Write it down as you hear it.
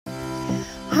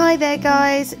Hi there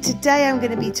guys, today I'm going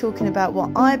to be talking about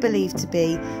what I believe to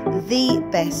be the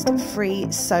best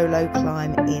free solo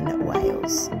climb in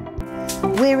Wales.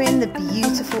 We're in the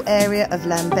beautiful area of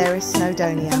Llanberis,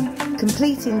 Snowdonia,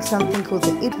 completing something called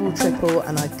the Idwal Triple,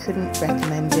 and I couldn't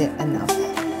recommend it enough.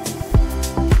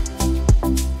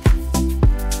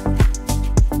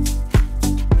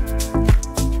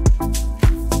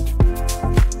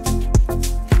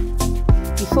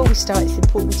 Before we start, it's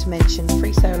important to mention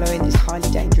free soloing is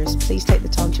highly dangerous. Please take the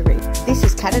time to read. This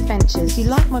is CAD Adventures. If you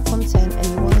like my content and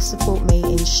you want to support me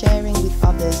in sharing with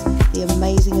others the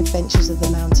amazing adventures of the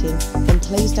mountain, then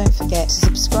please don't forget to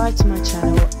subscribe to my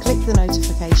channel, click the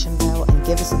notification bell and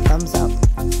give us a thumbs up.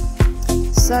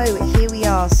 So here we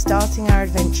are, starting our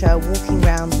adventure, walking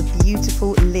around the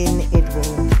beautiful Llyn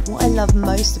Idwal. What I love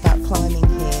most about climbing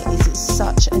here is it's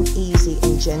such an easy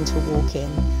and gentle walk in.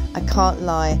 I can't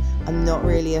lie, I'm not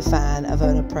really a fan of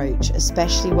an approach,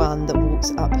 especially one that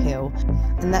walks uphill.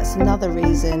 And that's another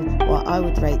reason why I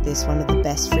would rate this one of the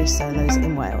best free solos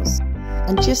in Wales.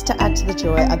 And just to add to the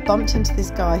joy, I bumped into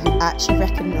this guy who actually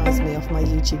recognised me off my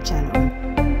YouTube channel.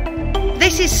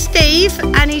 This is Steve,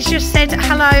 and he's just said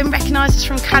hello and recognised us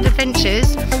from CAD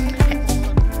Adventures.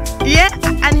 Yeah,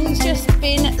 and he's just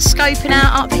been scoping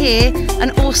out up here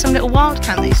an awesome little wild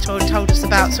camp that he's told us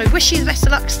about. So I wish you the best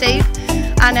of luck, Steve.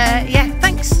 And yeah,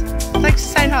 thanks for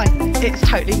saying hi. It's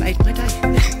totally made my day.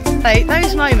 Like,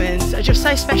 those moments are just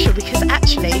so special because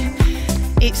actually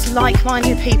it's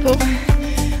like-minded people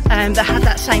that have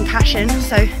that same passion.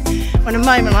 So when a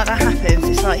moment like that happens,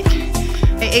 it's like,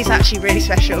 it is actually really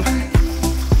special.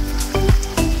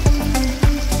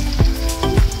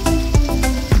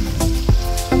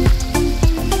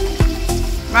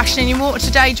 Rationing your water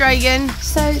today, Dragon.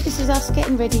 So this is us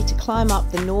getting ready to climb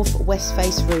up the north-west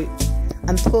face route,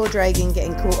 and poor Dragon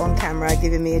getting caught on camera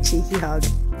giving me a cheeky hug.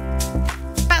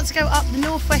 About to go up the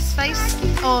north-west face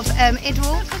of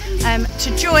Idwal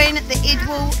to join the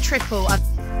Idwal Triple.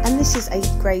 And this is a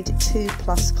grade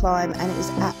 2+ climb, and it is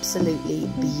absolutely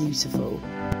beautiful.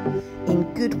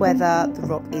 In good weather, the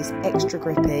rock is extra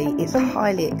grippy, it's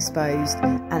highly exposed,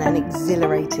 and an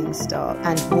exhilarating start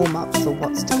and warm up for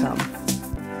what's to come.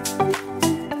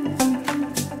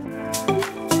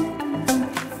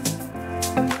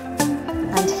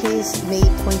 Here's me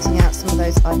pointing out some of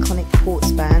those iconic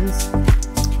quartz bands,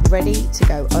 ready to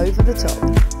go over the top.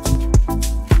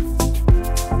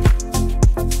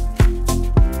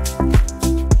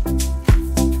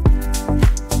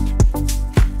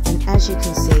 And as you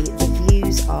can see, the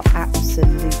views are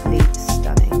absolutely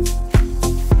stunning.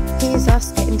 Here's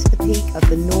us getting to the peak of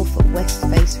the north-west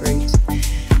face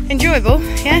route. Enjoyable,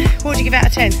 yeah? What would you give out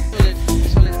of 10?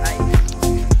 Solid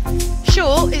 8.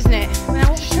 Short, isn't it? Now,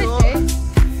 what's short?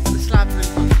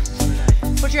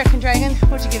 What do you reckon, Dragon?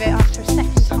 What do you give it after a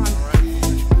second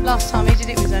time? Last time he did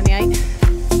it was only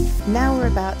 8. Now we're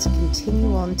about to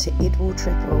continue on to Idwal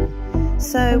Triple.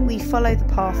 So we follow the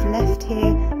path left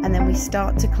here, and then we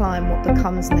start to climb what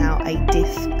becomes now a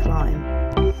diff climb.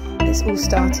 It's all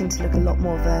starting to look a lot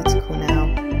more vertical now.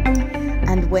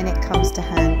 And when it comes to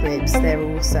hand grips, they're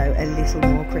also a little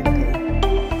more crimpy.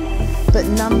 But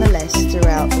nonetheless,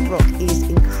 throughout, the rock is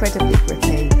incredibly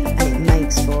grippy, and it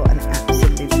makes for an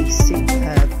absolutely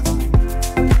superb climb.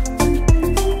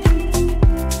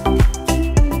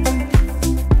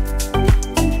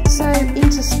 So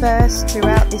interspersed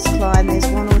throughout this climb, there's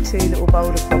one or two little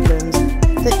boulder problems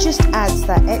that just adds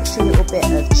that extra little bit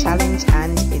of challenge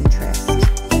and interest.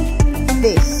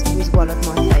 This was one of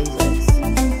my favourites.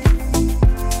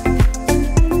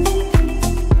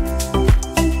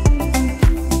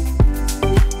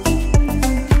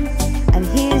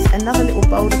 Another little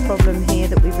boulder problem here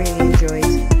that we really enjoyed.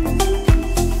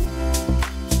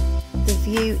 The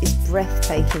view is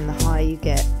breathtaking the higher you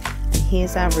get, and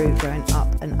here's our route going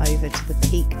up and over to the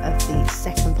peak of the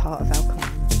second part of our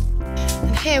climb.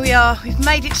 And here we are, we've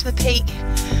made it to the peak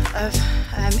of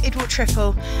Idwal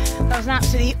Triple. That was an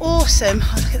absolutely awesome,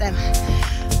 oh, look at them,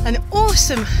 an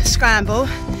awesome scramble.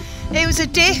 It was a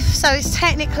diff, so it's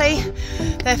technically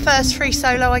their first free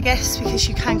solo, I guess, because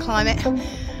you can climb it.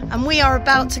 And we are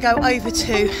about to go over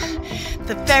to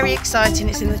the very exciting,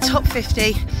 it's in the top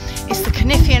 50, it's the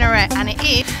Cynefin Arret, and it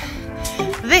is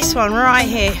this one right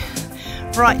here,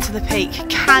 right to the peak.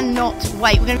 Cannot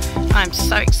wait. I'm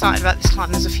so excited about this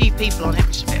climb. There's a few people on it,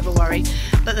 which is a bit of a worry,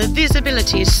 but the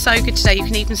visibility is so good today. You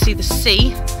can even see the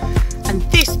sea and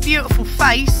this beautiful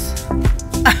face.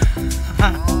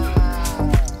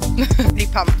 Pretty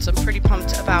pumped. I'm pretty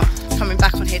pumped about coming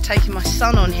back on here, taking my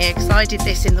son on here, because I did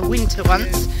this in the winter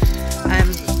once.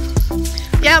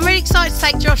 Yeah, I'm really excited to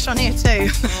take Josh on here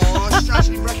too. Oh, I should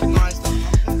actually recognise them.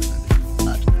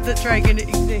 that dragon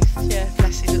exists. Yeah,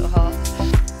 bless his little heart.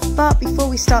 But before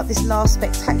we start this last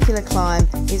spectacular climb,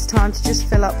 it's time to just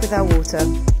fill up with our water.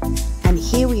 And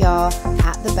here we are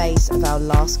at the base of our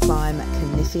last climb at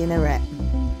Cynefin Arret.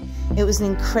 It was an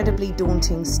incredibly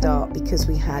daunting start because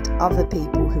we had other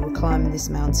people who were climbing this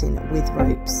mountain with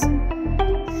ropes.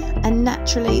 And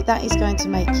naturally that is going to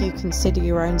make you consider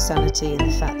your own sanity in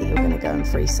the fact that you're going to go and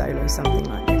free solo something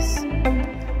like this.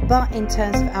 But in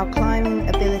terms of our climbing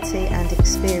ability and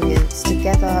experience,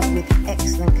 together with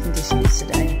excellent conditions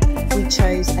today, we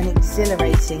chose an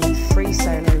exhilarating free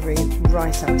solo route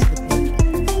right up to the peak.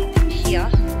 Here.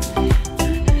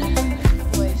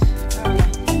 Boys,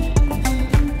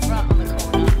 right on the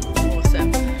corner.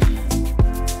 Awesome.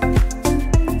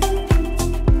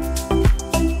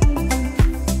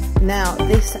 Now,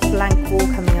 this blank wall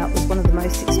coming up was one of the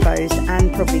most exposed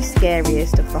and probably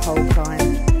scariest of the whole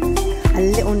climb. A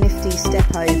little nifty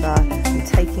step over and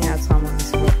taking our time on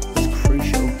this rock was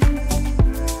crucial.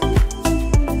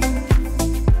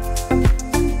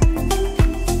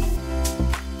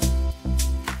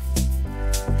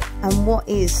 And what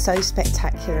is so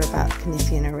spectacular about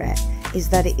Cynefin Arret is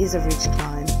that it is a ridge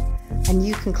climb, and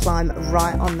you can climb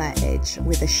right on that edge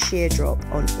with a sheer drop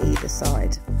on either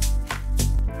side.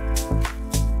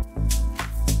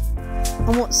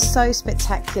 And what's so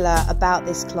spectacular about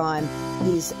this climb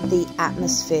is the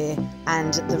atmosphere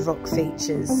and the rock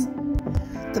features.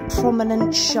 The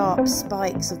prominent sharp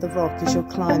spikes of the rock as you're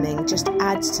climbing just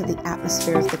adds to the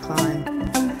atmosphere of the climb.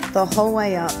 The whole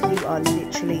way up you are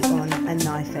literally on a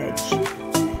knife edge.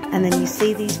 And then you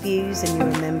see these views and you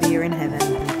remember you're in heaven.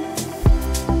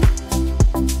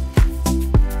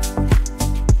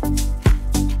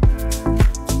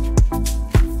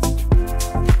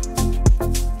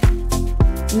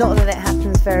 Not that it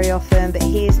happens very often, but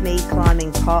here's me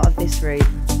climbing part of this route.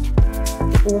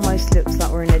 It almost looks like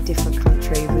we're in a different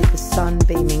country with the sun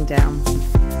beaming down.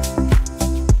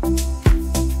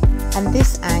 And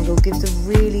this angle gives a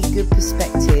really good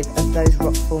perspective of those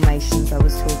rock formations I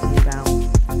was talking about.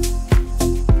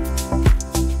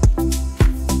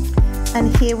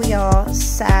 And here we are,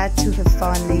 sad to have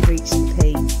finally reached the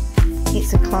peak.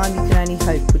 It's a climb you can only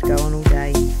hope would go on all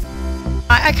day.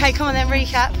 Right, okay, come on then,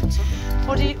 recap.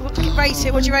 What do you rate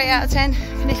it? What do you rate it out of 10?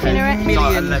 Cynefin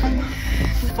Arret?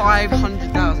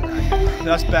 500,000.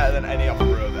 That's better than any other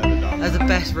route I've ever done. That's the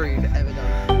best route we've ever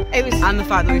done. It was, and the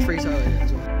fact that we free soloed it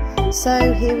as well.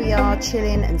 So here we are,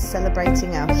 chilling and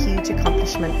celebrating our huge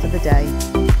accomplishment for the day.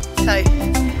 so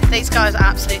these guys are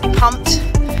absolutely pumped.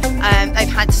 They've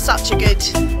had such a good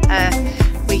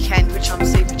weekend, which I'm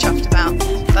super chuffed about.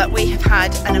 But we have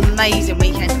had an amazing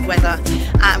weekend of weather,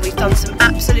 and we've done some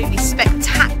absolutely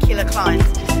spectacular climbs.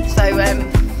 So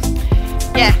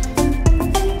yeah,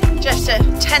 just a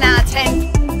 10 out of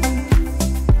 10.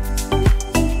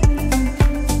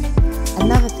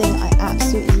 Another thing I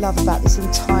absolutely love about this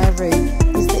entire route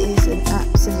is that it is an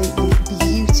absolutely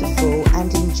beautiful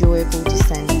and enjoyable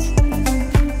descent.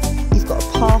 You've got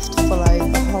a path to follow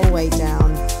the whole way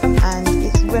down, and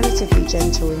it's relatively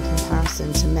gentle in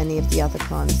comparison to many of the other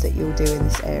climbs that you'll do in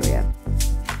this area.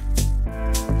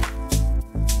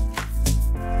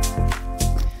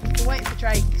 We're waiting for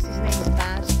Drake because his knee's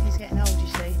bad. He's getting old, you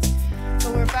see.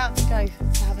 But we're about to go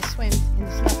to have a swim in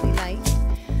this lovely lake.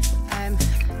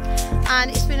 And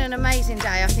it's been an amazing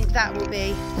day. I think that will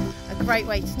be a great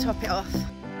way to top it off.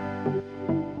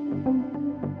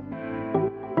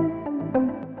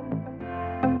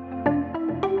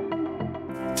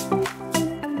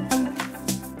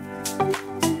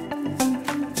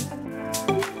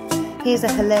 Here's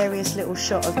a hilarious little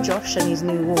shot of Josh and his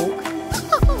new walk.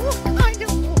 What kind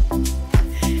of walk?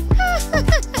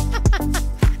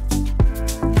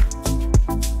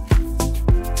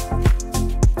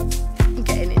 I'm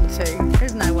getting into.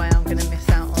 There's no way I'm going to miss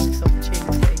out on this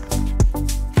opportunity.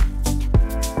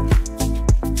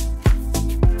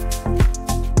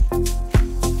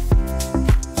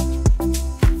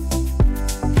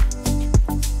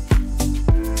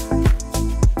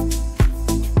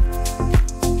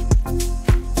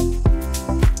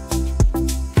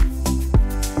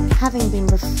 Having been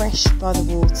refreshed by the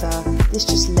water, this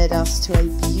just led us to a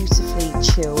beautifully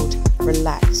chilled,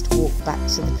 relaxed walk back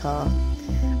to the car.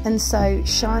 And so,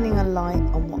 shining a light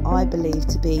on what I believe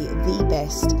to be the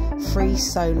best free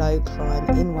solo climb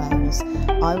in Wales,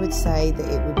 I would say that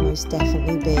it would most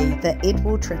definitely be the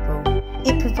Idwal Triple.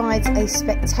 It provides a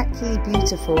spectacularly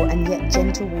beautiful and yet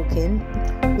gentle walk-in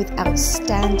with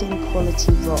outstanding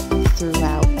quality rock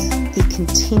throughout. The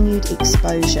continued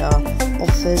exposure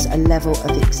offers a level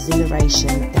of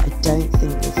exhilaration that I don't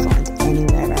think you'll find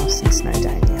anywhere else in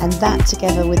Snowdonia. And that,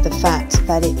 together with the fact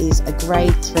that it is a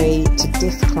grade 3 to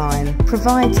diff climb,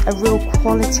 provides a real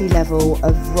quality level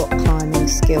of rock climbing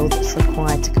skill that's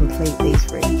required to complete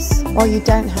these routes. While you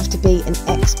don't have to be an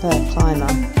expert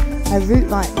climber, a route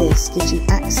like this gives you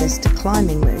access to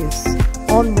climbing moves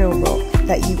on real rock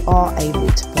that you are able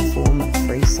to perform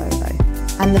free solo.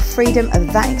 And the freedom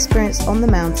of that experience on the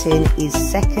mountain is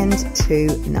second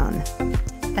to none.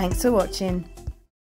 Thanks for watching.